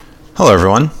Hello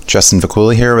everyone, Justin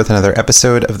Vakula here with another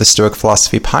episode of the Stoic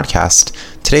Philosophy Podcast.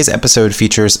 Today's episode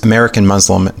features American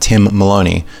Muslim Tim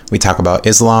Maloney. We talk about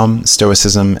Islam,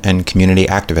 Stoicism, and community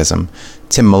activism.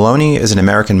 Tim Maloney is an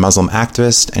American Muslim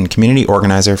activist and community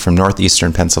organizer from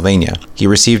northeastern Pennsylvania. He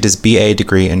received his BA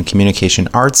degree in Communication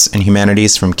Arts and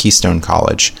Humanities from Keystone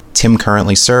College. Tim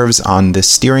currently serves on the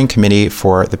steering committee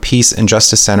for the Peace and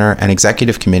Justice Center and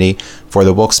executive committee for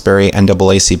the Wilkes-Barre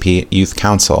NAACP Youth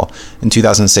Council. In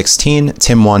 2016,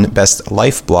 Tim won Best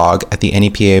Life Blog at the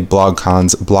NEPA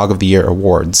BlogCon's Blog of the Year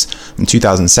Awards. In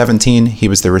 2017, he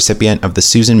was the recipient of the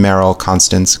Susan Merrill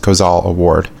Constance Kozal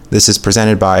Award. This is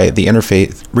presented by the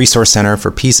Interfaith Resource Center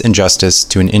for Peace and Justice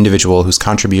to an individual whose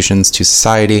contributions to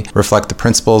society reflect the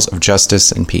principles of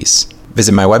justice and peace.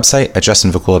 Visit my website at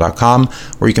justinvakula.com,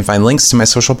 where you can find links to my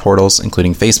social portals,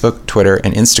 including Facebook, Twitter,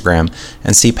 and Instagram,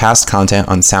 and see past content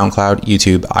on SoundCloud,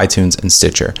 YouTube, iTunes, and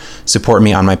Stitcher. Support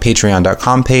me on my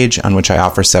patreon.com page, on which I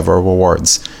offer several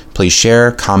rewards. Please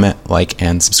share, comment, like,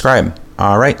 and subscribe.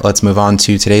 All right, let's move on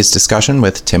to today's discussion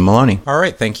with Tim Maloney. All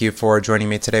right, thank you for joining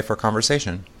me today for a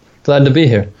conversation. Glad to be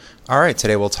here. All right,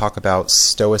 today we'll talk about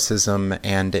Stoicism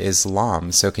and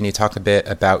Islam. So can you talk a bit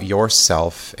about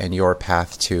yourself and your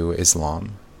path to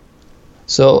Islam?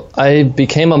 So I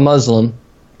became a Muslim,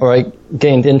 or I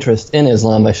gained interest in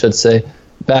Islam, I should say,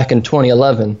 back in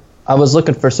 2011. I was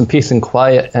looking for some peace and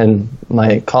quiet in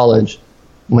my college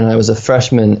when I was a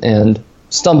freshman and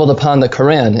stumbled upon the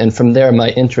Quran, and from there my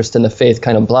interest in the faith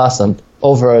kind of blossomed.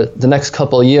 Over the next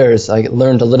couple of years, I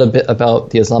learned a little bit about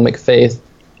the Islamic faith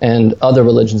and other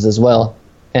religions as well.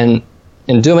 And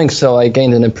in doing so, I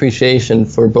gained an appreciation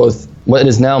for both what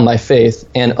is now my faith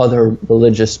and other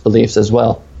religious beliefs as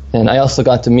well. And I also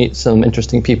got to meet some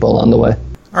interesting people along the way.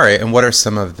 All right, and what are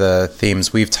some of the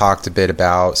themes? We've talked a bit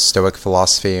about Stoic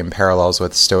philosophy and parallels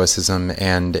with Stoicism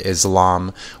and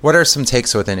Islam. What are some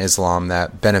takes within Islam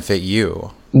that benefit you?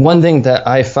 One thing that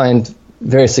I find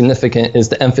very significant is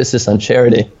the emphasis on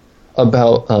charity,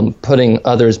 about putting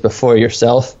others before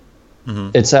yourself.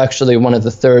 Mm-hmm. It's actually one of the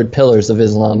third pillars of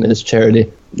Islam is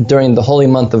charity. During the holy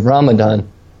month of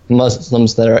Ramadan,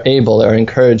 Muslims that are able are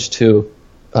encouraged to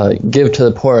give to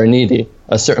the poor or needy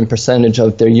a certain percentage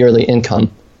of their yearly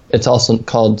income. It's also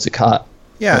called zakat.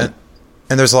 Yeah,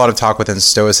 and there's a lot of talk within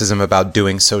Stoicism about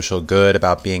doing social good,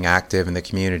 about being active in the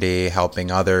community,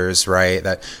 helping others, right?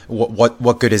 That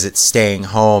what good is it staying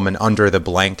home and under the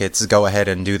blankets? Go ahead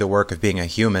and do the work of being a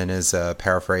human is a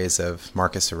paraphrase of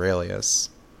Marcus Aurelius.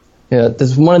 Yeah,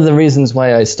 that's one of the reasons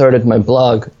why I started my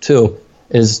blog, too,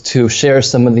 is to share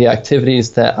some of the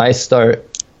activities that I start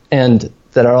and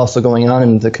that are also going on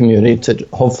in the community to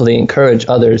hopefully encourage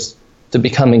others to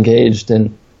become engaged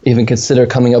and even consider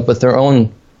coming up with their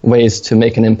own ways to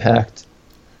make an impact,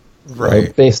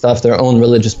 right? Based off their own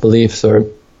religious beliefs or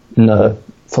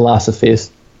philosophies.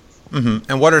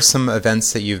 Mm-hmm. And what are some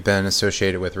events that you've been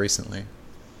associated with recently?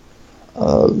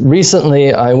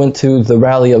 Recently, I went to the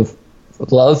Rally of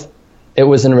Love. It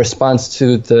was in response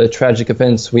to the tragic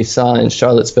events we saw in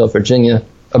Charlottesville, Virginia.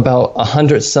 About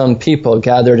 100-some people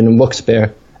gathered in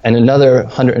Wilkes-Barre, and another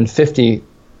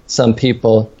 150-some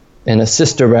people in a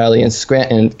sister rally in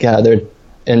Scranton gathered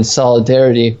in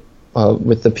solidarity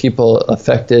with the people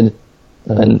affected,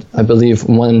 and I believe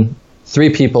 3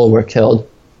 people were killed,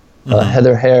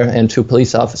 Heather Hare and 2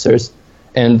 police officers.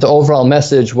 And the overall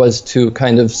message was to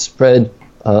kind of spread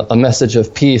a message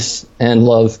of peace and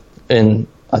love in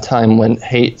a time when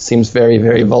hate seems very,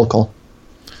 very vocal.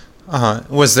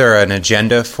 Was there an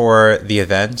agenda for the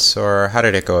event, or how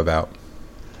did it go about?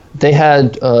 They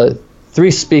had 3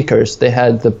 speakers. They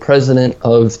had the president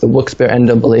of the Wilkes-Barre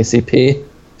NAACP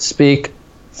speak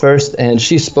first, and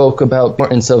she spoke about the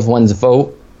importance of one's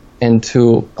vote and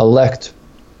to elect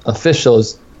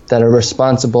officials that are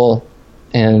responsible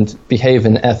and behave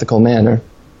in an ethical manner.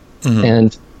 Mm-hmm.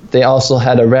 And they also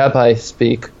had a rabbi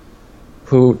speak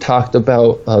who talked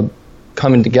about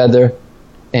coming together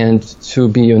and to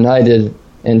be united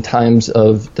in times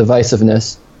of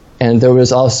divisiveness. And there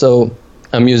was also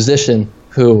a musician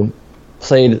who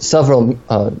played several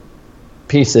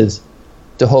pieces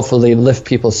to hopefully lift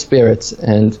people's spirits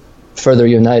and further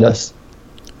unite us.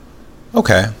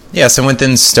 Okay. Yes, and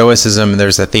within Stoicism,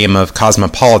 there's a theme of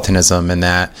cosmopolitanism, and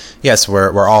that, yes,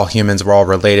 we're all humans, we're all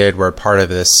related, we're part of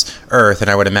this earth, and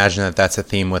I would imagine that that's a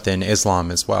theme within Islam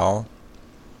as well.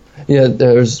 Yeah,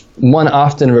 there's one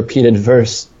often repeated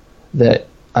verse that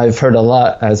I've heard a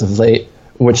lot as of late,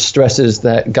 which stresses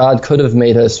that God could have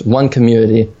made us one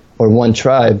community or one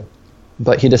tribe,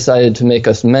 but he decided to make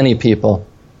us many people.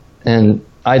 And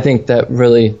I think that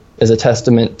really is a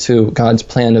testament to God's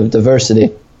plan of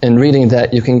diversity. In reading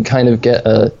that, you can kind of get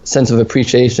a sense of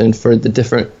appreciation for the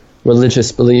different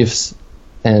religious beliefs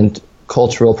and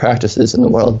cultural practices in the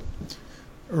world.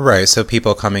 Right, so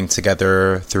people coming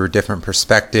together through different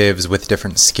perspectives with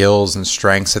different skills and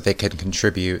strengths that they can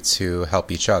contribute to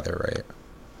help each other, right?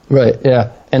 Right,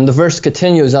 yeah. And the verse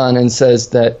continues on and says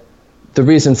that the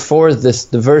reason for this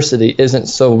diversity isn't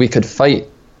so we could fight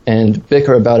and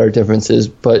bicker about our differences,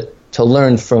 but to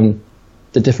learn from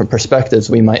the different perspectives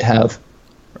we might have.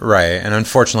 Right, and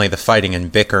unfortunately the fighting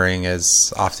and bickering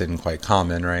is often quite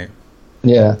common, right?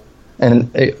 Yeah,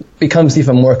 and it becomes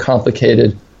even more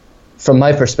complicated from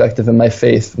my perspective and my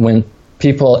faith when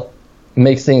people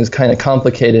make things kind of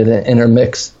complicated and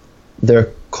intermix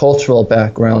their cultural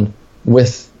background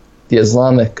with the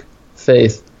Islamic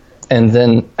faith and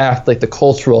then act like the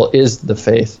cultural is the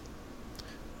faith.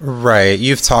 Right.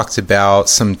 You've talked about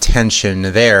some tension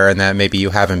there and that maybe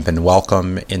you haven't been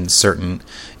welcome in certain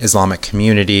Islamic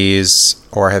communities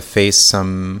or have faced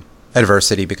some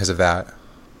adversity because of that.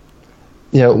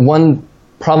 Yeah, one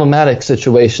problematic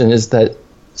situation is that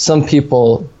some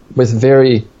people with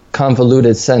very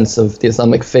convoluted sense of the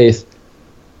Islamic faith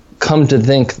come to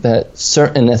think that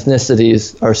certain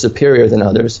ethnicities are superior than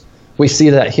others. We see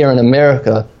that here in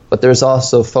America, but there's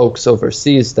also folks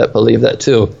overseas that believe that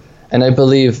too. And I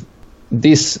believe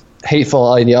these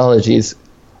hateful ideologies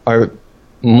are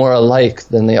more alike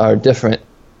than they are different.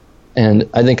 And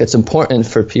I think it's important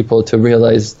for people to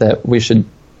realize that we should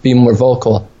be more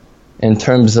vocal in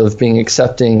terms of being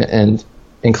accepting and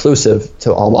inclusive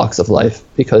to all walks of life.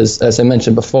 Because, as I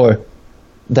mentioned before,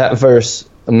 that verse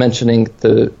mentioning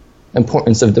the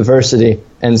importance of diversity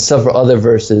and several other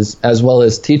verses, as well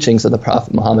as teachings of the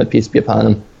Prophet Muhammad, peace be upon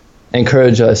him,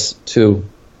 encourage us to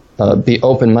be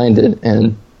open-minded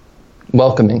and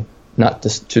welcoming, not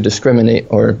to discriminate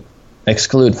or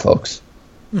exclude folks.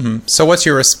 Mm-hmm. So what's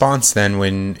your response then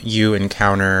when you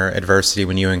encounter adversity,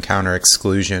 when you encounter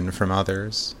exclusion from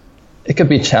others? It could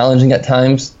be challenging at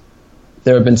times.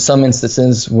 There have been some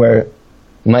instances where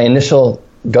my initial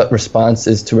gut response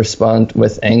is to respond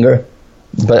with anger,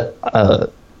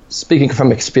 but speaking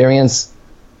from experience,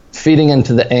 feeding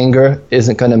into the anger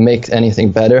isn't going to make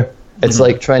anything better. It's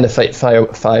like trying to fight fire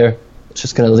with fire. It's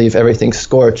just going to leave everything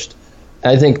scorched.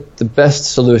 I think the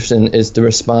best solution is to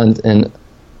respond in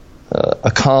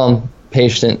a calm,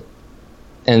 patient,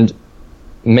 and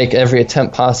make every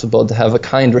attempt possible to have a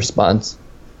kind response.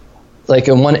 Like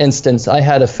in one instance, I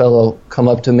had a fellow come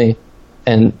up to me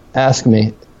and ask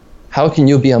me, how can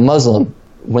you be a Muslim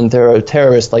when there are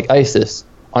terrorists like ISIS?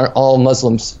 Aren't all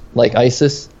Muslims like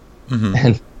ISIS?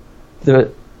 And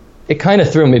it kind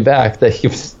of threw me back that he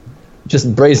was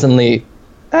just brazenly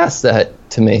asked that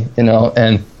to me, you know,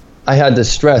 and I had to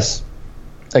stress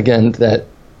again that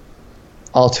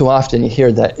all too often you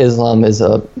hear that Islam is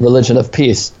a religion of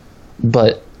peace,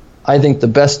 but I think the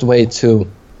best way to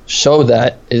show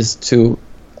that is to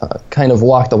kind of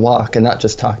walk the walk and not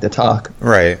just talk the talk.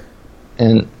 Right.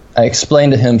 And I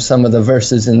explained to him some of the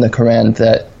verses in the Quran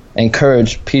that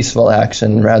encourage peaceful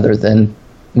action rather than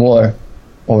war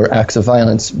or acts of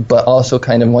violence, but also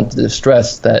kind of wanted to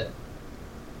stress that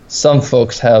some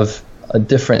folks have a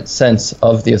different sense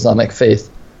of the Islamic faith.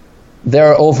 There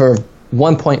are over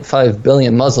 1.5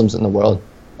 billion Muslims in the world,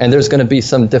 and there's going to be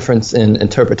some difference in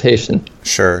interpretation.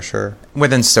 Sure.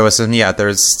 Within Stoicism, yeah,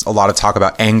 there's a lot of talk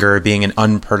about anger being an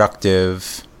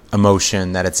unproductive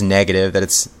emotion, that it's negative, that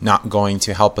it's not going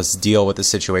to help us deal with the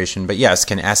situation, but yes,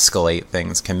 can escalate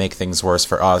things, can make things worse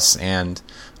for us and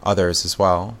others as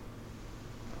well.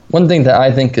 One thing that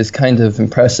I think is kind of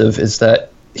impressive is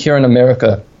that here in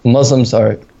America, Muslims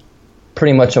are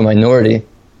pretty much a minority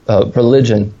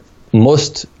religion.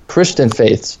 Most Christian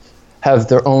faiths have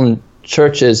their own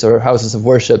churches or houses of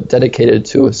worship dedicated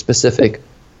to specific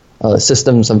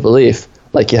systems of belief,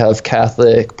 like you have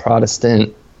Catholic,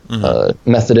 Protestant,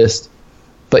 Methodist.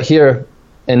 But here,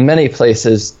 in many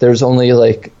places, there's only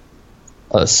like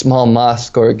a small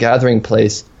mosque or a gathering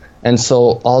place, and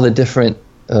so all the different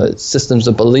systems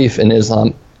of belief in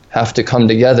Islam have to come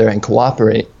together and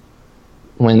cooperate.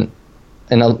 When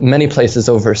in many places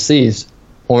overseas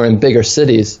or in bigger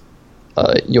cities,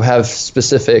 you have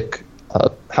specific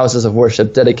houses of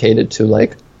worship dedicated to,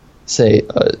 like, say,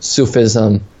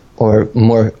 Sufism or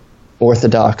more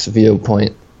orthodox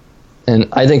viewpoint. And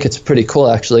I think it's pretty cool,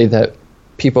 actually, that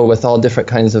people with all different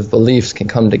kinds of beliefs can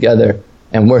come together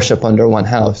and worship under one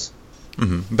house.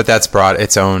 Mm-hmm. But that's brought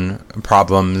its own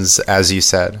problems, as you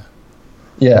said.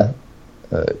 Yeah.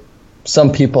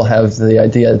 Some people have the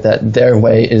idea that their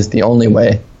way is the only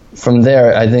way. From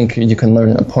there, I think you can learn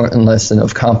an important lesson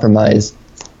of compromise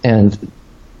and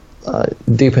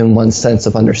deepen one's sense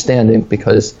of understanding,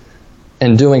 because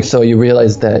in doing so, you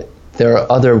realize that there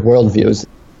are other worldviews.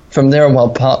 from there, while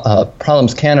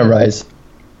problems can arise,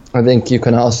 I think you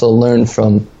can also learn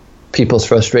from people's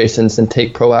frustrations and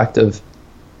take proactive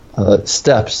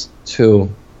steps to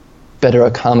better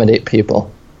accommodate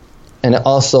people. And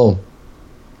also,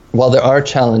 while there are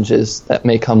challenges that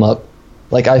may come up,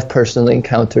 like I've personally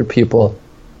encountered people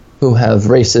who have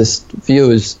racist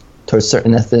views towards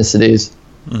certain ethnicities,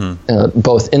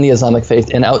 both in the Islamic faith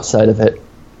and outside of it,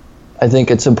 I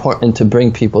think it's important to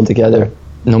bring people together,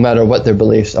 no matter what their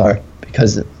beliefs are,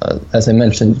 because, as I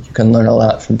mentioned, you can learn a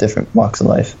lot from different walks of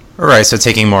life. Right, so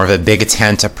taking more of a big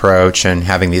tent approach and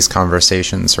having these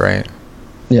conversations, right?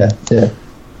 Yeah.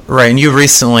 Right, and you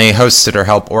recently hosted or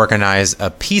helped organize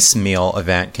a peace meal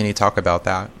event. Can you talk about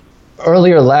that?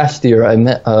 Earlier last year, I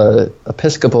met an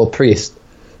Episcopal priest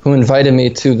who invited me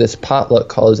to this potluck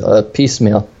called a peace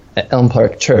meal at Elm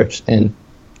Park Church. And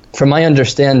from my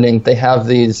understanding, they have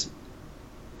these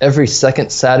every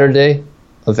second Saturday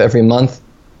of every month.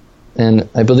 And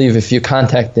I believe if you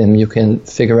contact them, you can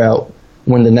figure out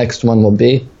when the next one will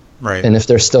be, right? And if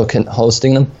they're still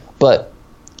hosting them. But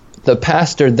the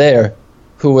pastor there,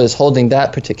 who was holding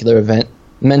that particular event,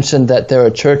 mentioned that there are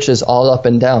churches all up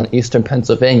and down eastern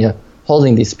Pennsylvania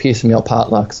holding these piecemeal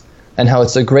potlucks, and how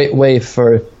it's a great way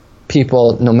for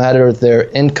people, no matter their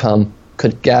income,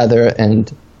 could gather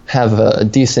and have a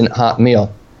decent hot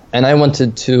meal. And I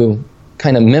wanted to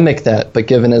kind of mimic that, but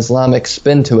give an Islamic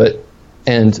spin to it.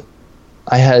 And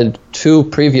I had 2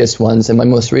 previous ones, and my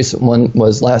most recent one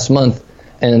was last month.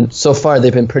 And so far,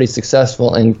 they've been pretty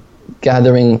successful in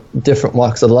gathering different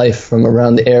walks of life from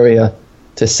around the area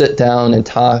to sit down and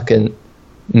talk and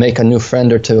make a new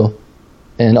friend or two,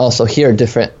 and also hear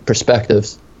different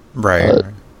perspectives. Right.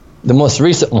 The most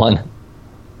recent one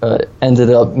ended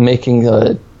up making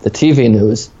the TV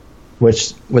news,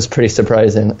 which was pretty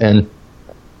surprising. And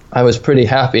I was pretty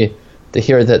happy to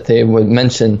hear that they would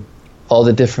mention all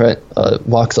the different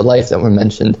walks of life that were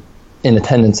mentioned in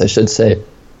attendance, I should say,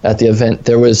 at the event.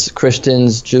 There was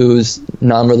Christians, Jews,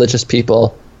 non-religious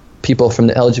people, people from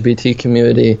the LGBT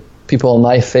community, people of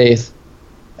my faith,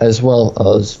 as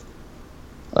well as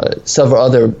several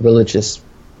other religious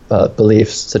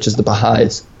beliefs, such as the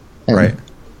Baha'is. And right.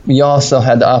 We also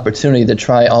had the opportunity to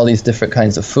try all these different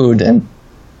kinds of food and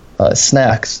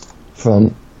snacks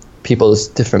from people's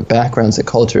different backgrounds and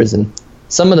cultures, and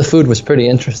some of the food was pretty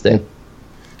interesting.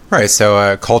 Right, so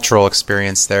a cultural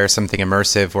experience there, something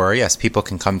immersive where, yes, people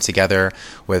can come together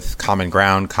with common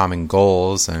ground, common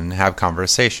goals, and have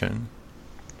conversation.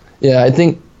 Yeah, I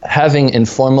think having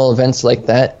informal events like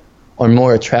that are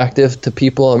more attractive to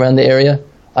people around the area.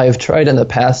 I have tried in the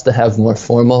past to have more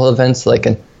formal events, like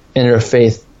an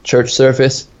interfaith church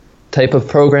service type of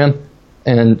program,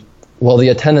 and while the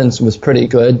attendance was pretty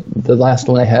good, the last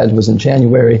one I had was in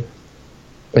January,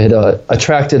 it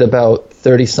attracted about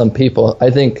 30-some people. I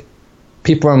think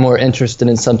people are more interested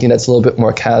in something that's a little bit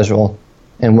more casual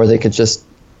and where they could just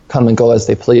come and go as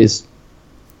they please.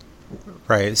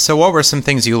 Right. So what were some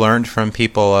things you learned from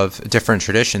people of different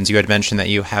traditions? You had mentioned that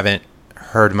you haven't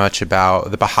heard much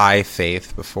about the Baha'i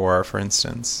faith before, for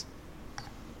instance.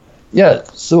 Yeah,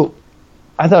 so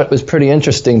I thought it was pretty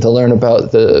interesting to learn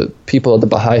about the people of the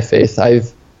Baha'i faith.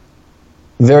 I've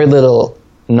very little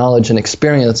knowledge and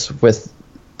experience with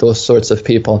those sorts of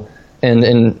people, and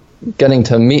in getting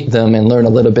to meet them and learn a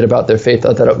little bit about their faith,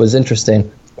 I thought it was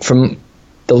interesting. From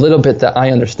the little bit that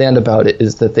I understand about it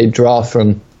is that they draw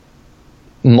from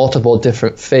multiple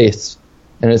different faiths,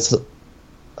 and it's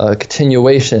a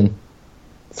continuation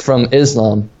from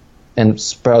Islam and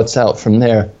sprouts out from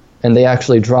there, and they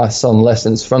actually draw some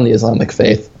lessons from the Islamic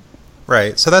faith.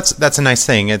 Right. So that's a nice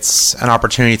thing. It's an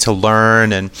opportunity to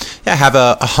learn and have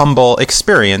a humble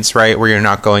experience, right, where you're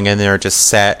not going in there just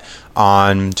set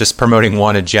on just promoting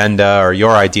one agenda or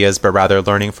your ideas, but rather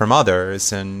learning from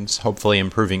others and hopefully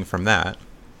improving from that.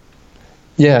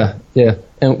 Yeah.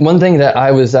 And one thing that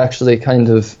I was actually kind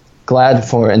of glad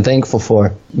for and thankful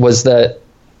for was that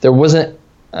there wasn't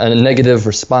a negative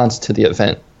response to the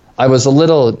event. I was a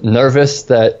little nervous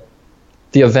that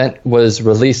the event was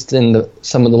released in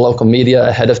some of the local media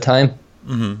ahead of time,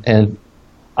 and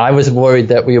I was worried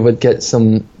that we would get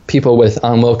some people with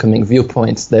unwelcoming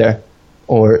viewpoints there,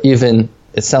 or even,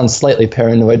 it sounds slightly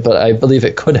paranoid, but I believe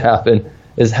it could happen,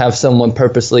 is have someone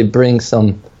purposely bring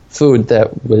some food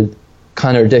that would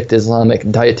contradict Islamic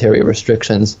dietary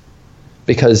restrictions,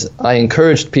 because I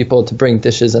encouraged people to bring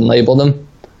dishes and label them,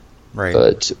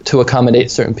 right, to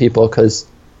accommodate certain people, because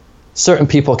certain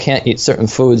people can't eat certain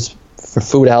foods for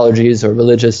food allergies or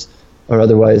religious or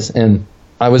otherwise. And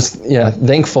I was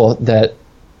thankful that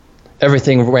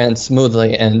everything ran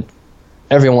smoothly and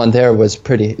everyone there was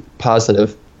pretty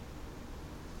positive.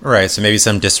 Right, so maybe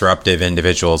some disruptive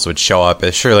individuals would show up.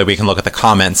 Surely we can look at the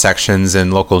comment sections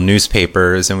in local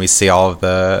newspapers and we see all of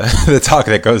the the talk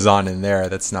that goes on in there.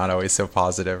 That's not always so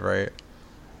positive, right?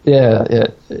 Yeah.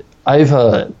 I've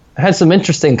had some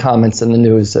interesting comments in the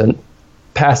news and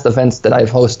past events that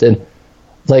I've hosted.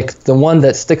 Like the one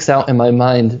that sticks out in my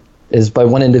mind is by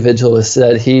one individual who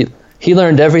said he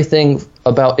learned everything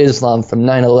about Islam from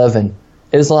 9/11.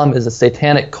 Islam is a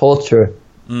satanic culture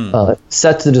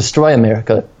set to destroy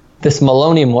America. This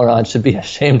Maloney moron should be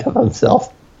ashamed of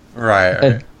himself. Right.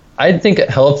 And I think it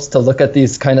helps to look at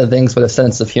these kind of things with a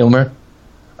sense of humor.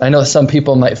 I know some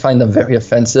people might find them very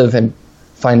offensive and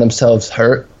find themselves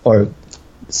hurt or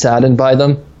saddened by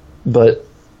them, but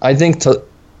I think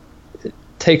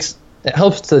it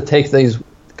helps to take these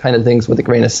kind of things with a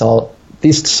grain of salt.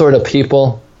 These sort of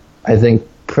people, I think,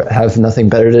 have nothing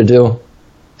better to do.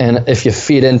 And if you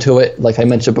feed into it, like I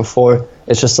mentioned before,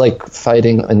 it's just like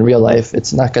fighting in real life.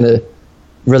 It's not going to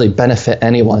really benefit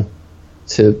anyone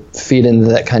to feed into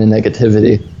that kind of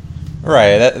negativity.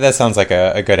 Right. That sounds like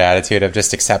a good attitude of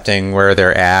just accepting where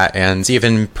they're at and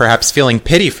even perhaps feeling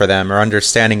pity for them or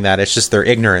understanding that it's just their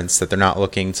ignorance, that they're not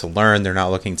looking to learn, they're not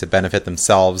looking to benefit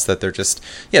themselves, that they're just,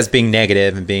 yes, being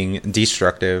negative and being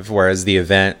destructive, whereas the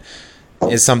event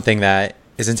is something that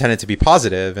is intended to be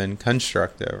positive and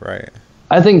constructive, right?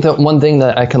 I think that one thing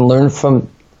that I can learn from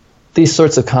these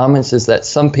sorts of comments is that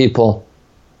some people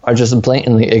are just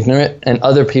blatantly ignorant and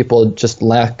other people just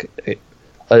lack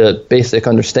a basic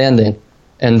understanding,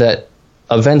 and that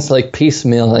events like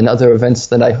Piecemeal and other events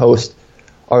that I host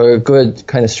are a good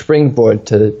kind of springboard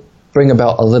to bring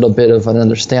about a little bit of an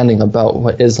understanding about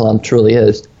what Islam truly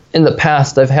is. In the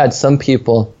past, I've had some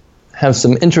people have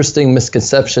some interesting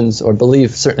misconceptions or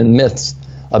believe certain myths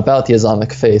about the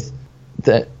Islamic faith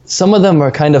that some of them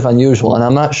are kind of unusual, and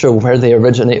I'm not sure where they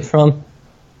originate from,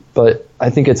 but I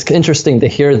think it's interesting to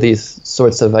hear these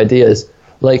sorts of ideas.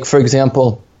 Like, for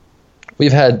example,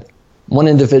 we've had one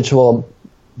individual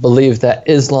believe that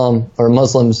Islam or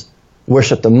Muslims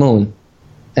worship the moon,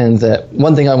 and that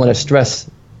one thing I want to stress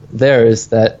there is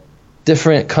that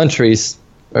different countries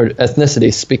or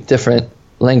ethnicities speak different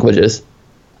languages.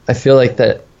 I feel like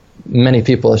that many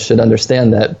people should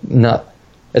understand that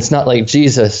it's not like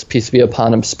Jesus, peace be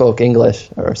upon him, spoke English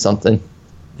or something.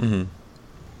 Mm-hmm.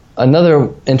 Another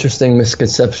interesting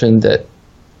misconception that,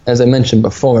 as I mentioned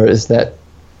before, is that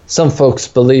some folks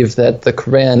believe that the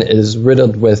Quran is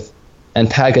riddled with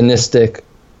antagonistic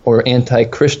or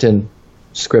anti-Christian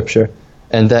scripture,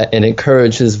 and that it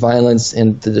encourages violence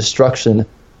and the destruction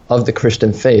of the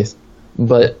Christian faith.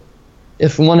 But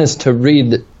if one is to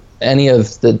read any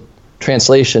of the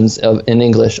translations in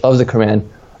English of the Quran,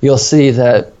 you'll see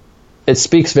that it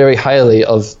speaks very highly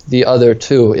of the other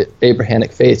two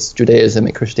Abrahamic faiths, Judaism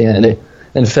and Christianity.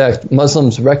 In fact,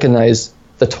 Muslims recognize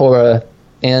the Torah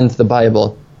and the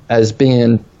Bible as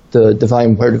being the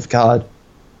divine word of God.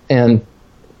 And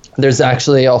there's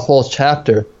actually a whole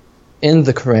chapter in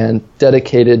the Quran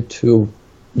dedicated to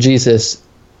Jesus,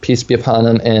 peace be upon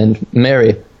him, and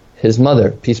Mary, his mother,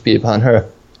 peace be upon her.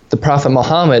 The Prophet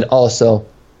Muhammad also,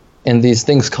 in these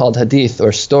things called hadith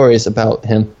or stories about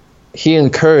him, he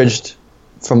encouraged,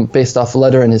 based off a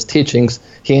letter in his teachings,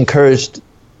 he encouraged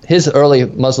his early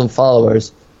Muslim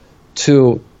followers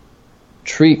to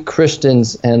treat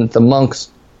Christians and the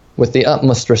monks with the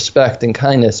utmost respect and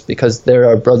kindness because they're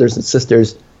our brothers and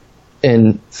sisters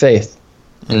in faith.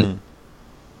 Mm-hmm. And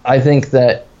I think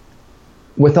that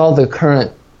with all the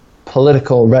current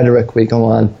political rhetoric we go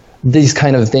on, these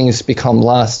kind of things become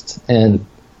lost and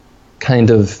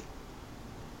kind of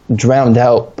drowned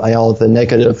out by all the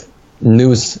negative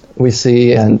news we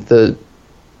see and the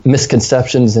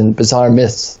misconceptions and bizarre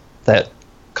myths that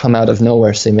come out of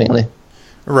nowhere seemingly.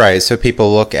 Right, so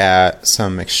people look at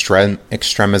some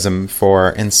extremism,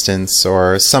 for instance,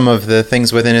 or some of the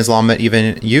things within Islam that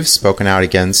even you've spoken out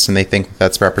against, and they think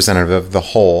that's representative of the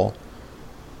whole.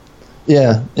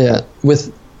 Yeah.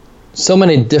 With so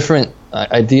many different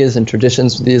ideas and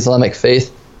traditions of the Islamic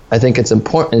faith, I think it's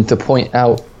important to point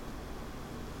out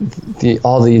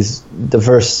all these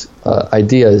diverse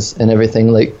ideas and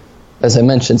everything. Like, as I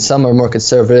mentioned, some are more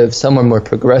conservative, some are more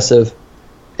progressive,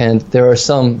 and there are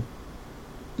some,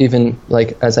 even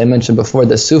like as I mentioned before,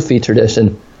 the Sufi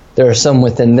tradition, there are some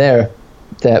within there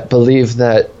that believe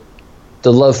that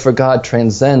the love for God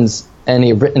transcends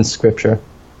any written scripture.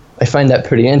 I find that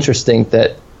pretty interesting,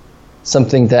 that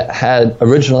something that had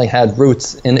originally had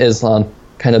roots in Islam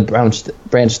kind of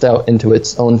branched out into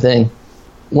its own thing.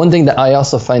 One thing that I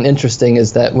also find interesting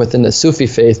is that within the Sufi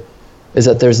faith is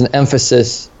that there's an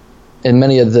emphasis in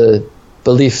many of the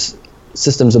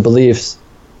systems of beliefs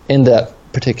in that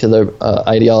particular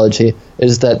ideology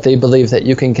is that they believe that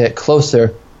you can get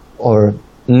closer or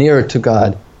nearer to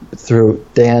God through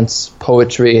dance,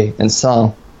 poetry, and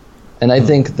song. And I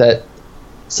think that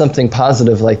something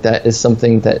positive like that is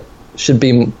something that should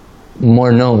be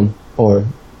more known or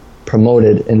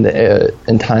promoted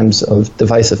in times of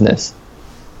divisiveness.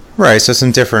 Right, so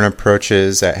some different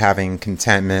approaches at having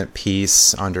contentment,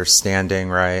 peace, understanding,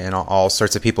 right? And all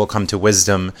sorts of people come to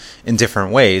wisdom in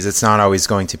different ways. It's not always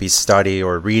going to be study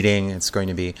or reading. It's going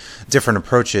to be different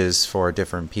approaches for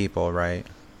different people, right?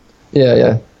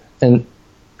 Yeah. And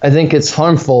I think it's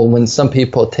harmful when some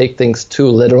people take things too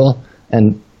literal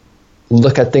and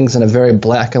look at things in a very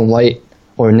black and white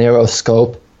or narrow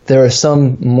scope. There are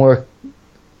some more,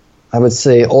 I would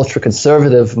say,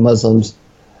 ultra-conservative Muslims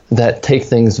that take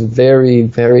things very,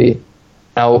 very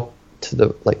out to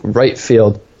the right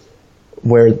field,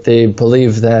 where they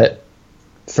believe that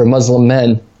for Muslim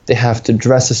men, they have to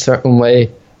dress a certain way,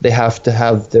 they have to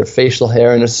have their facial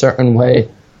hair in a certain way,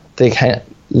 they can't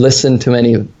listen to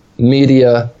any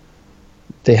media,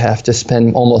 they have to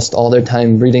spend almost all their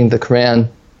time reading the Quran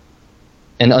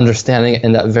and understanding it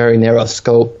in that very narrow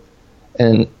scope.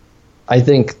 And I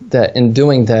think that in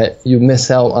doing that, you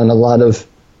miss out on a lot of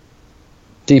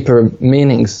deeper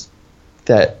meanings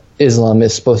that Islam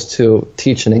is supposed to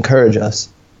teach and encourage us.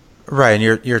 Right,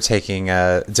 and you're taking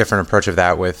a different approach of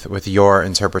that with your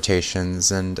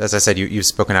interpretations. And as I said, you've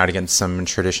spoken out against some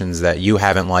traditions that you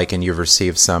haven't liked, and you've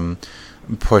received some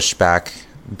pushback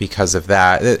because of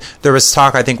that. There was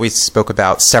talk, I think we spoke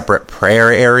about separate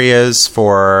prayer areas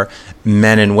for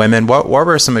men and women. What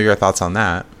were some of your thoughts on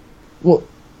that? Well,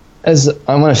 as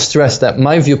I want to stress that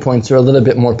my viewpoints are a little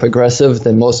bit more progressive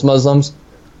than most Muslims.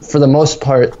 For the most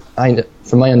part,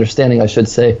 from my understanding, I should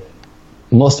say,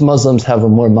 most Muslims have a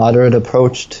more moderate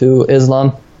approach to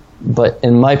Islam. But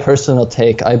in my personal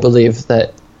take, I believe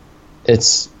that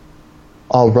it's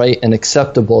all right and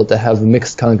acceptable to have a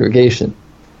mixed congregation.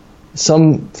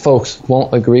 Some folks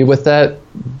won't agree with that,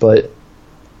 but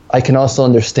I can also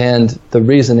understand the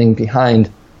reasoning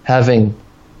behind having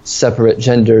separate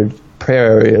gendered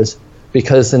prayer areas,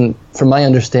 because from my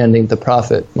understanding, the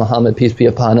Prophet Muhammad, peace be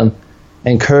upon him,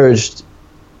 encouraged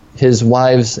his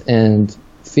wives and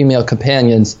female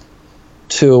companions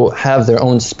to have their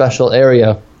own special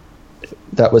area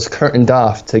that was curtained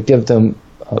off to give them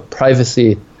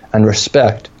privacy and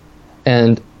respect.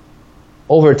 And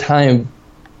over time,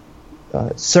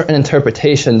 certain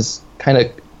interpretations kind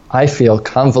of, I feel,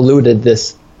 convoluted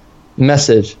this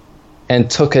message and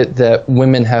took it that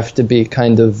women have to be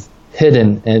kind of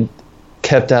hidden and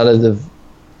kept out of the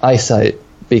eyesight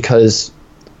because,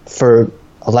 for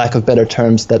a lack of better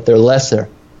terms, that they're lesser.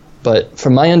 But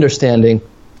from my understanding,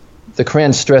 the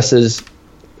Quran stresses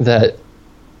that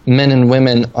men and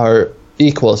women are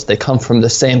equals. They come from the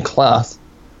same cloth,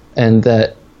 and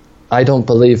that I don't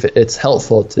believe it's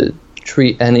helpful to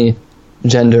treat any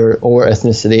gender or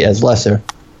ethnicity as lesser.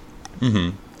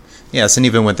 Mm-hmm. Yes, and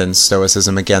even within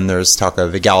Stoicism, again, there's talk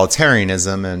of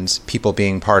egalitarianism and people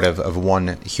being part of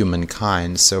one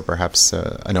humankind, so perhaps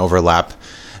an overlap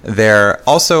there.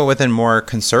 Also, within more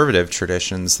conservative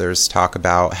traditions, there's talk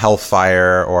about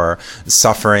hellfire or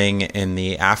suffering in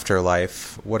the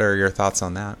afterlife. What are your thoughts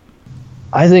on that?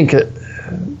 I think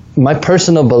my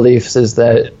personal beliefs is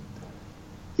that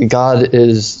God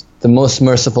is the most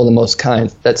merciful, the most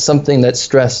kind. That's something that's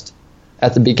stressed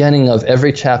at the beginning of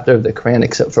every chapter of the Quran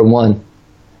except for one.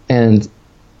 And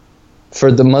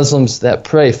for the Muslims that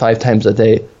pray 5 times a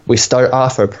day, we start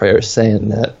off our prayers saying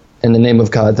that, in the name of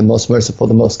God, the most merciful,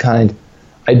 the most kind.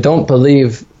 I don't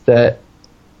believe that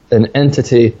an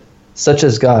entity such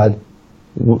as God,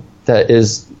 that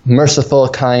is merciful,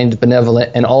 kind,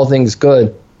 benevolent, and all things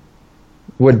good,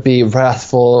 would be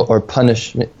wrathful or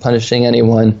punishing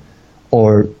anyone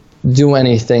or do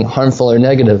anything harmful or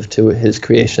negative to his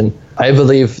creation. I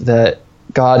believe that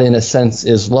God, in a sense,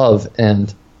 is love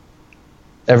and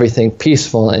everything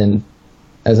peaceful and,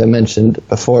 as I mentioned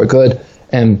before, good.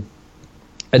 And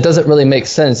it doesn't really make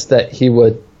sense that he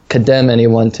would condemn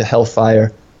anyone to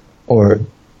hellfire or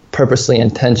purposely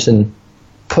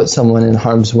put someone in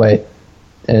harm's way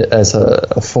as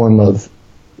a form of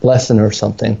lesson or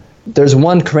something. There's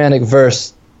one Quranic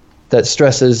verse that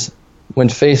stresses, when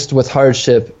faced with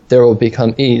hardship, there will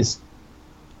become ease.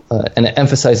 And it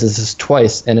emphasizes this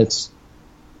twice, and it's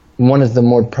one of the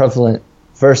more prevalent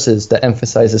verses that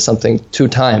emphasizes something 2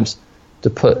 times to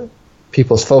put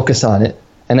people's focus on it.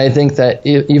 And I think that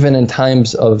even in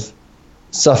times of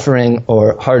suffering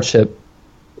or hardship,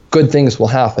 good things will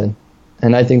happen.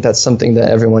 And I think that's something that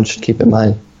everyone should keep in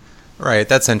mind. Right,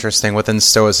 that's interesting. Within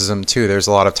Stoicism, too, there's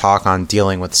a lot of talk on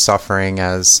dealing with suffering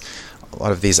as a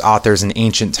lot of these authors in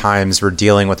ancient times were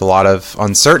dealing with a lot of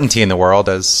uncertainty in the world,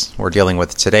 as we're dealing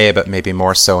with today, but maybe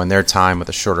more so in their time, with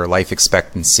a shorter life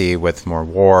expectancy, with more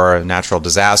war, natural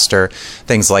disaster,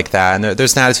 things like that. And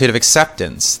there's an attitude of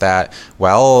acceptance that,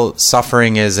 well,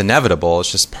 suffering is inevitable.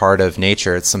 It's just part of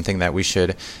nature. It's something that we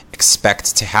should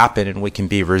expect to happen, and we can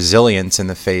be resilient in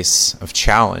the face of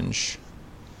challenge.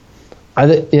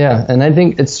 And I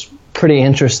think it's pretty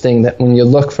interesting that when you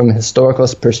look from a historical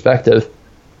perspective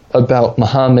about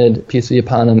Muhammad, peace be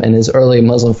upon him, and his early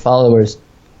Muslim followers,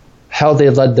 how they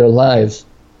led their lives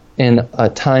in a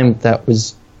time that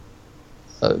was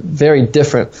very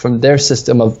different from their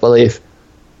system of belief,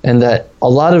 and that a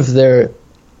lot of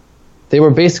they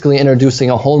were basically introducing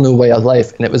a whole new way of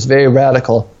life, and it was very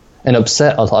radical and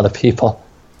upset a lot of people.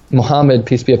 Muhammad,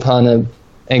 peace be upon him,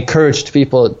 encouraged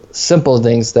people simple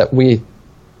things that we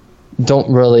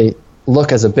don't really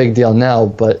look as a big deal now,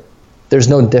 but there's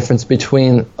no difference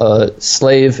between a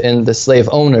slave and the slave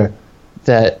owner,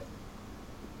 that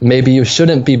maybe you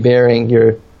shouldn't be bearing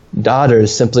your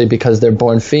daughters simply because they're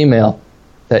born female,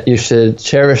 that you should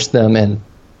cherish them and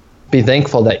be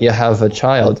thankful that you have a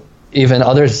child. Even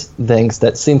other things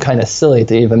that seem kind of silly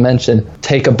to even mention,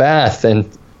 take a bath and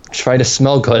try to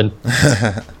smell good,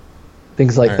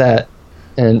 things like that.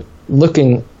 And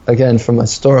looking, again, from a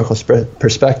historical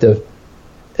perspective,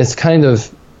 it's kind of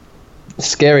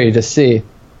scary to see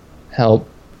how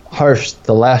harsh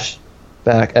the lash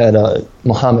back at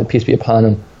Muhammad, peace be upon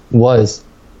him, was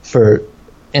for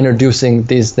introducing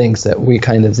these things that we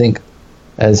kind of think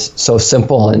as so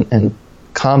simple and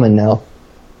common now.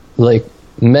 Like,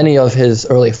 many of his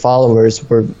early followers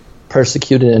were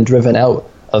persecuted and driven out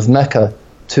of Mecca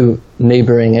to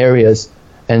neighboring areas,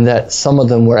 and that some of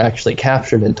them were actually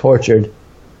captured and tortured,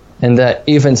 and that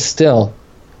even still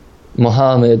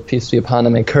Muhammad, peace be upon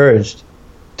him, encouraged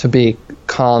to be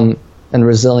calm and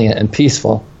resilient and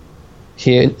peaceful.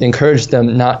 He encouraged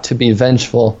them not to be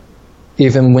vengeful,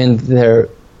 even when their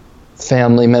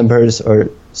family members or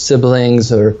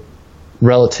siblings or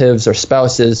relatives or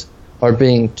spouses are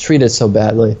being treated so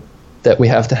badly, that we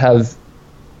have to have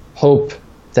hope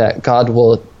that God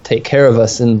will take care of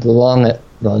us in the long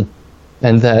run,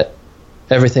 and that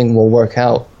everything will work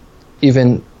out,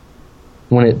 even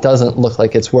when it doesn't look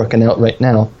like it's working out right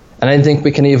now. And I think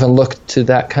we can even look to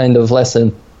that kind of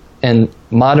lesson in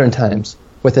modern times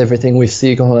with everything we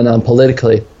see going on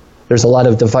politically. There's a lot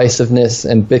of divisiveness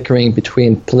and bickering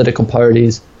between political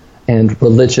parties and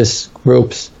religious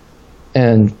groups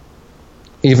and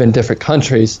even different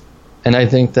countries. And I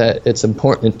think that it's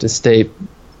important to stay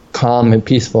calm and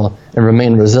peaceful and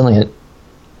remain resilient.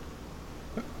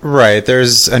 Right.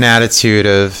 There's an attitude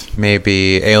of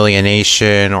maybe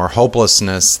alienation or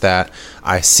hopelessness that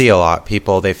I see a lot.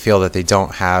 People, they feel that they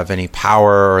don't have any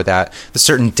power, or that the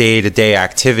certain day-to-day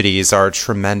activities are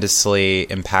tremendously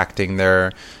impacting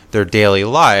their daily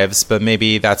lives, but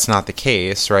maybe that's not the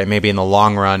case, right? Maybe in the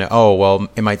long run, oh, well,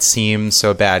 it might seem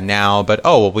so bad now, but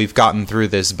oh, well, we've gotten through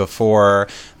this before,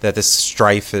 that this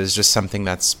strife is just something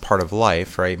that's part of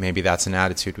life, right? Maybe that's an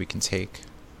attitude we can take.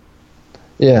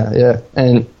 Yeah.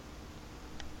 And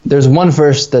there's one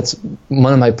verse that's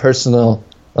one of my personal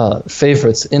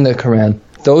favorites in the Quran.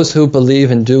 Those who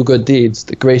believe and do good deeds,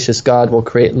 the gracious God will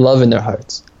create love in their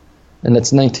hearts. And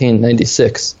that's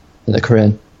 1996 in the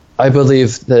Quran. I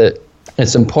believe that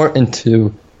it's important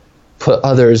to put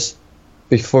others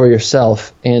before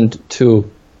yourself and to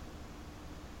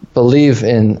believe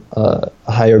in a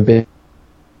higher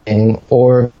being,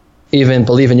 or even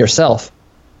believe in yourself.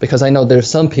 Because I know there's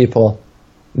some people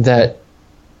that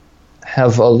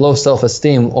have a low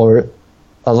self-esteem or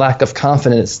a lack of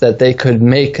confidence that they could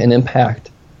make an impact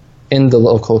in the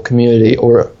local community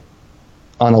or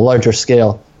on a larger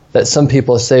scale. That some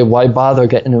people say, why bother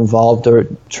getting involved or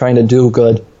trying to do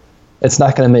good? It's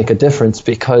not going to make a difference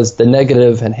because the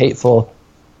negative and hateful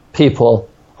people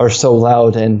are so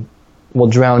loud and will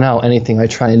drown out anything I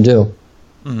try and do.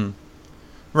 Mm-hmm.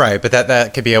 Right, but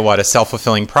that could be a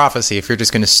self-fulfilling prophecy. If you're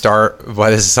just going to start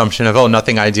by this assumption of, oh,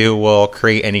 nothing I do will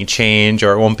create any change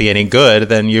or it won't be any good,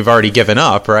 then you've already given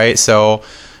up, right? So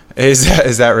is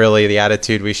that really the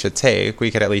attitude we should take?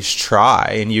 We could at least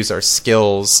try and use our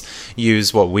skills,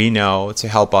 use what we know to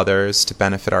help others, to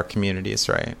benefit our communities,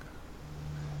 right?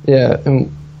 Yeah,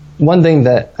 and one thing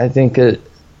that I think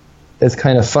is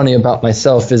kind of funny about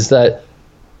myself is that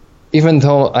even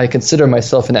though I consider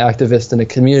myself an activist and a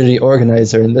community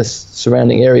organizer in this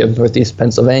surrounding area of Northeast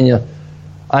Pennsylvania,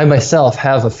 I myself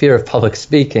have a fear of public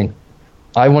speaking.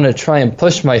 I want to try and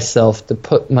push myself to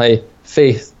put my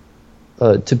faith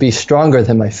to be stronger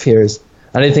than my fears.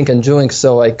 And I think in doing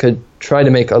so, I could try to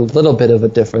make a little bit of a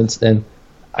difference. And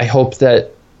I hope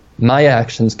that my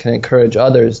actions can encourage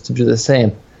others to do the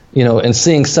same. And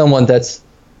seeing someone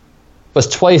was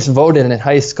twice voted in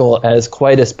high school as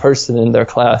quietest person in their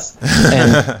class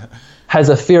and has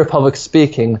a fear of public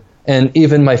speaking, and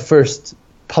even my first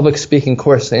public speaking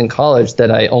course in college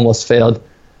that I almost failed,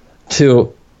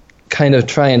 to kind of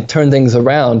try and turn things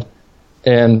around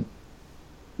and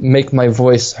make my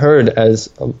voice heard as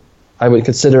I would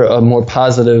consider a more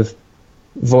positive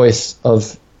voice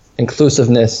of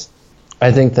inclusiveness.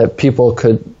 I think that people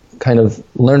could kind of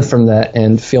learn from that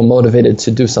and feel motivated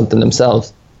to do something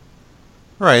themselves.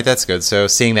 Right, that's good. So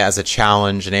seeing that as a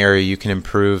challenge, an area you can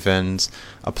improve and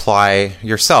apply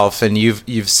yourself, and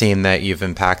you've seen that you've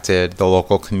impacted the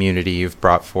local community, you've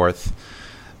brought forth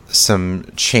some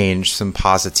change, some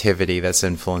positivity that's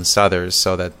influenced others,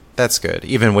 so that's good.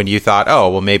 Even when you thought,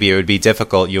 oh, well, maybe it would be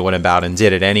difficult, you went about and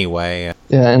did it anyway.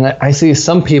 Yeah, and I see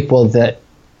some people that,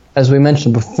 as we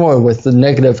mentioned before, with the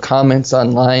negative comments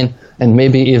online and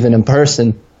maybe even in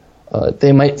person,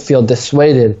 they might feel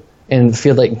dissuaded and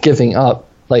feel like giving up.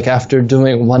 Like after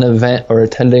doing one event or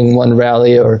attending one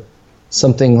rally or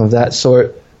something of that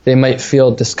sort, they might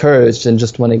feel discouraged and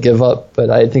just want to give up. But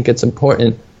I think it's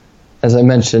important, as I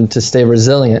mentioned, to stay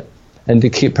resilient and to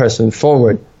keep pressing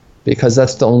forward, because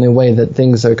that's the only way that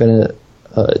things are going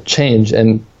to change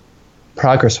and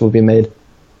progress will be made.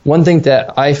 One thing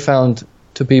that I found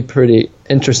to be pretty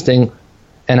interesting,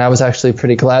 and I was actually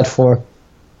pretty glad for,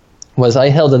 was I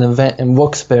held an event in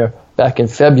Wilkes-Barre back in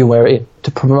February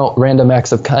to promote random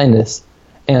acts of kindness.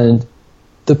 And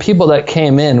the people that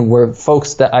came in were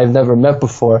folks that I've never met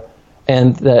before,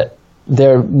 and that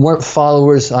there weren't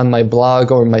followers on my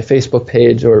blog or my Facebook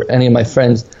page or any of my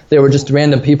friends. They were just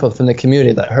random people from the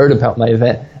community that heard about my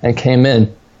event and came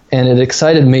in. And it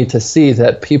excited me to see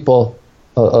that people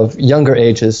of younger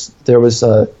ages, there was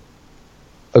a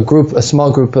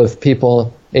small group of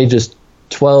people ages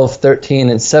 12, 13,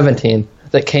 and 17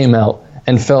 that came out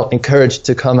and felt encouraged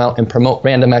to come out and promote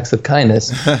random acts of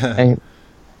kindness. And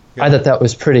I thought that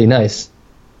was pretty nice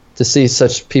to see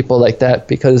such people like that,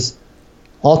 because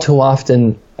all too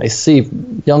often I see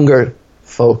younger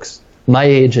folks, my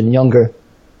age and younger,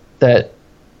 that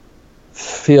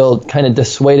feel kind of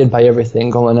dissuaded by everything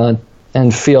going on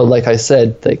and feel, like I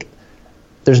said, like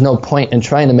there's no point in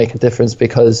trying to make a difference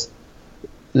because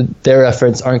their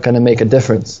efforts aren't going to make a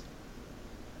difference.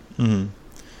 Mm-hmm.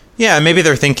 Yeah, maybe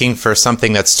they're thinking for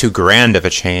something that's too grand of a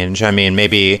change. I mean,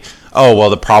 maybe, oh, well,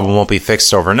 the problem won't be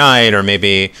fixed overnight, or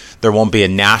maybe there won't be a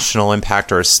national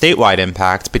impact or a statewide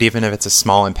impact, but even if it's a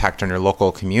small impact on your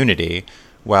local community,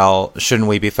 well, shouldn't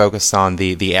we be focused on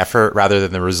the effort rather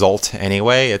than the result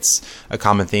anyway? It's a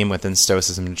common theme within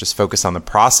Stoicism to just focus on the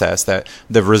process, that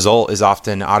the result is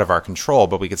often out of our control,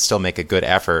 but we could still make a good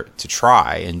effort to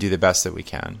try and do the best that we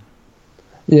can.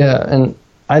 Yeah, and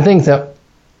I think that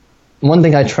one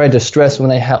thing I try to stress when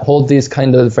I hold these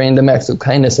kind of random acts of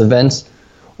kindness events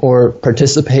or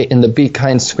participate in the Be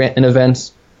Kind Scranton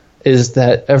events is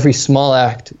that every small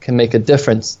act can make a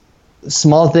difference.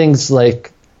 Small things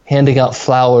like handing out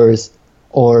flowers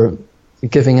or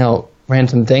giving out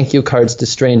random thank you cards to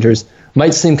strangers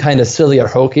might seem kind of silly or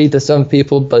hokey to some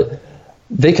people, but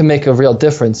they can make a real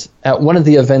difference. At one of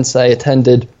the events I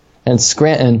attended in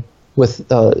Scranton with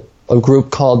a group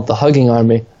called the Hugging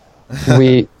Army,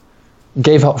 we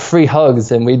gave out free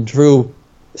hugs and we drew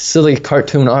silly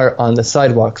cartoon art on the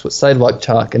sidewalks with sidewalk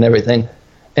chalk and everything.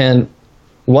 And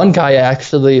one guy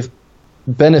actually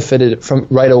benefited from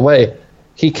right away.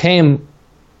 He came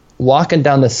walking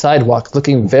down the sidewalk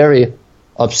looking very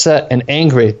upset and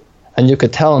angry, and you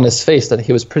could tell in his face that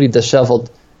he was pretty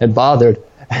disheveled and bothered.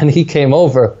 And he came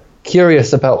over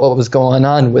curious about what was going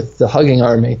on with the Hugging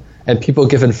Army and people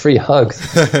giving free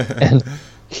hugs. And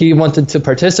he wanted to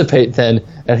participate then,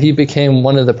 and he became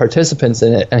one of the participants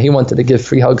in it, and he wanted to give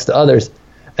free hugs to others.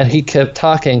 And he kept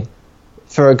talking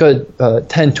for a good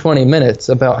 10, 20 minutes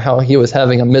about how he was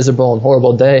having a miserable and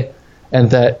horrible day,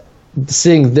 and that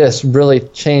seeing this really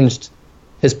changed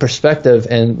his perspective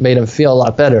and made him feel a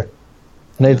lot better.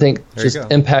 And I think just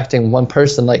impacting one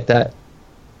person like that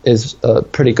is a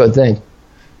pretty good thing.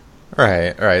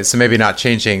 Right. So maybe not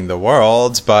changing the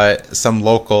world, but some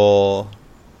local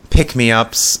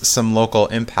pick-me-ups, some local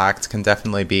impact can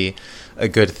definitely be a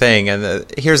good thing. And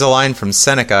here's a line from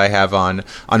Seneca I have on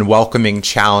welcoming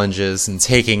challenges and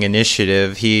taking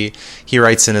initiative. He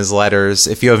writes in his letters,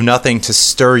 "If you have nothing to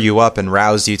stir you up and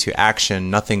rouse you to action,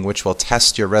 nothing which will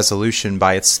test your resolution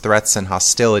by its threats and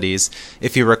hostilities,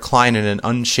 if you recline in an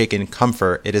unshaken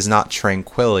comfort, it is not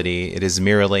tranquility, it is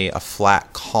merely a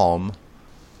flat calm."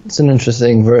 It's an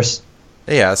interesting verse.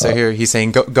 Yeah, so here he's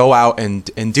saying go out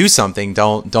and do something.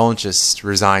 Don't just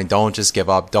resign. Don't just give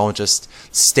up. Don't just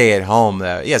stay at home.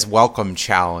 Yes, welcome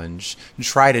challenge.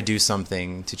 Try to do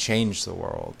something to change the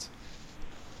world.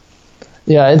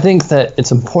 Yeah, I think that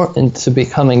it's important to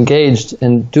become engaged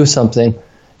and do something.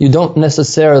 You don't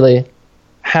necessarily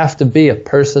have to be a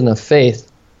person of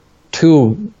faith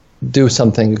to do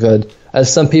something good,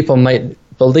 as some people might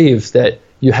believe that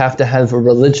you have to have a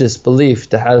religious belief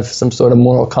to have some sort of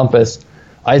moral compass.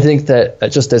 I think that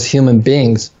just as human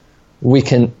beings, we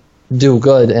can do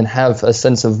good and have a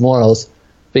sense of morals,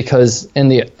 because in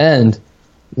the end,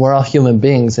 we're all human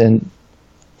beings, and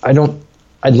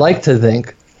I'd like to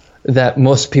think that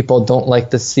most people don't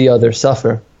like to see others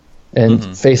suffer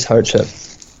and face hardship.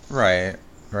 Right.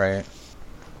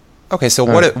 Okay, so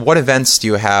what events do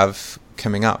you have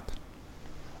coming up?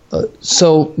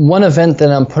 So one event that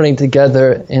I'm putting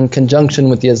together in conjunction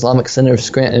with the Islamic Center of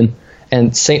Scranton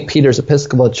and St. Peter's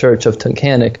Episcopal Church of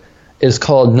Tunkhannock is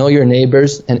called Know Your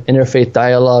Neighbors, an Interfaith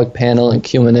Dialogue Panel and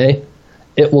Q&A.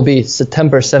 It will be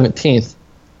September 17th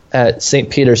at St.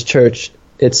 Peter's Church.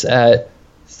 It's at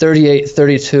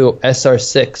 3832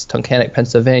 SR6, Tunkhannock,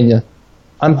 Pennsylvania.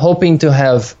 I'm hoping to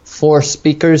have 4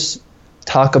 speakers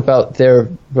talk about their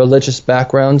religious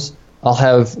backgrounds. I'll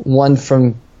have one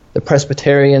from the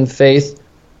Presbyterian faith,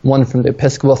 one from the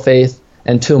Episcopal faith,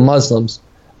 and 2 Muslims.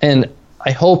 And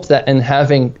I hope that in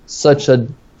having such a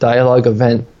dialogue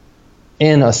event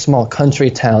in a small country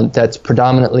town that's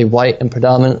predominantly white and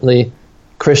predominantly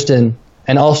Christian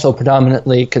and also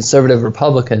predominantly conservative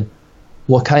Republican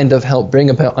will kind of help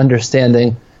bring about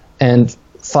understanding and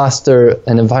foster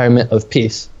an environment of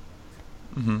peace.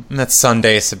 And that's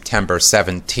Sunday, September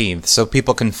 17th. So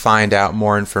people can find out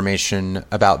more information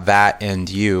about that and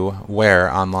you where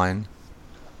online?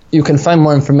 You can find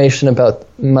more information about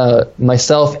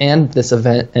myself and this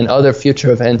event and other future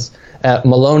events at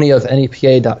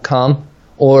maloneyofnepa.com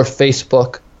or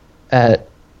Facebook at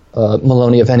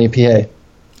Maloney of NEPA.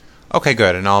 Okay,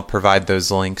 good. And I'll provide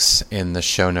those links in the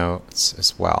show notes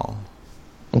as well.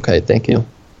 Okay, thank you.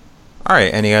 All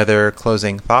right, any other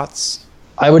closing thoughts?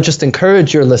 I would just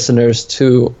encourage your listeners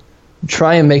to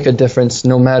try and make a difference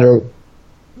no matter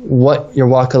what your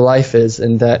walk of life is,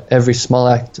 and that every small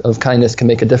act of kindness can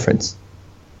make a difference.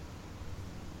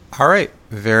 All right,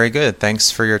 very good. Thanks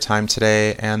for your time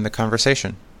today and the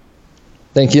conversation.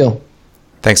 Thank you.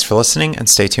 Thanks for listening, and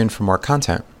stay tuned for more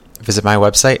content. Visit my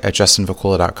website at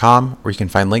justinvacula.com, where you can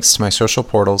find links to my social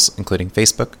portals, including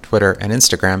Facebook, Twitter, and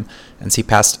Instagram, and see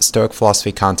past Stoic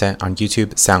Philosophy content on YouTube,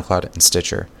 SoundCloud, and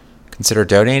Stitcher. Consider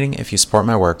donating if you support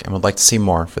my work and would like to see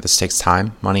more, for this takes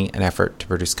time, money, and effort to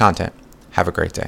produce content. Have a great day.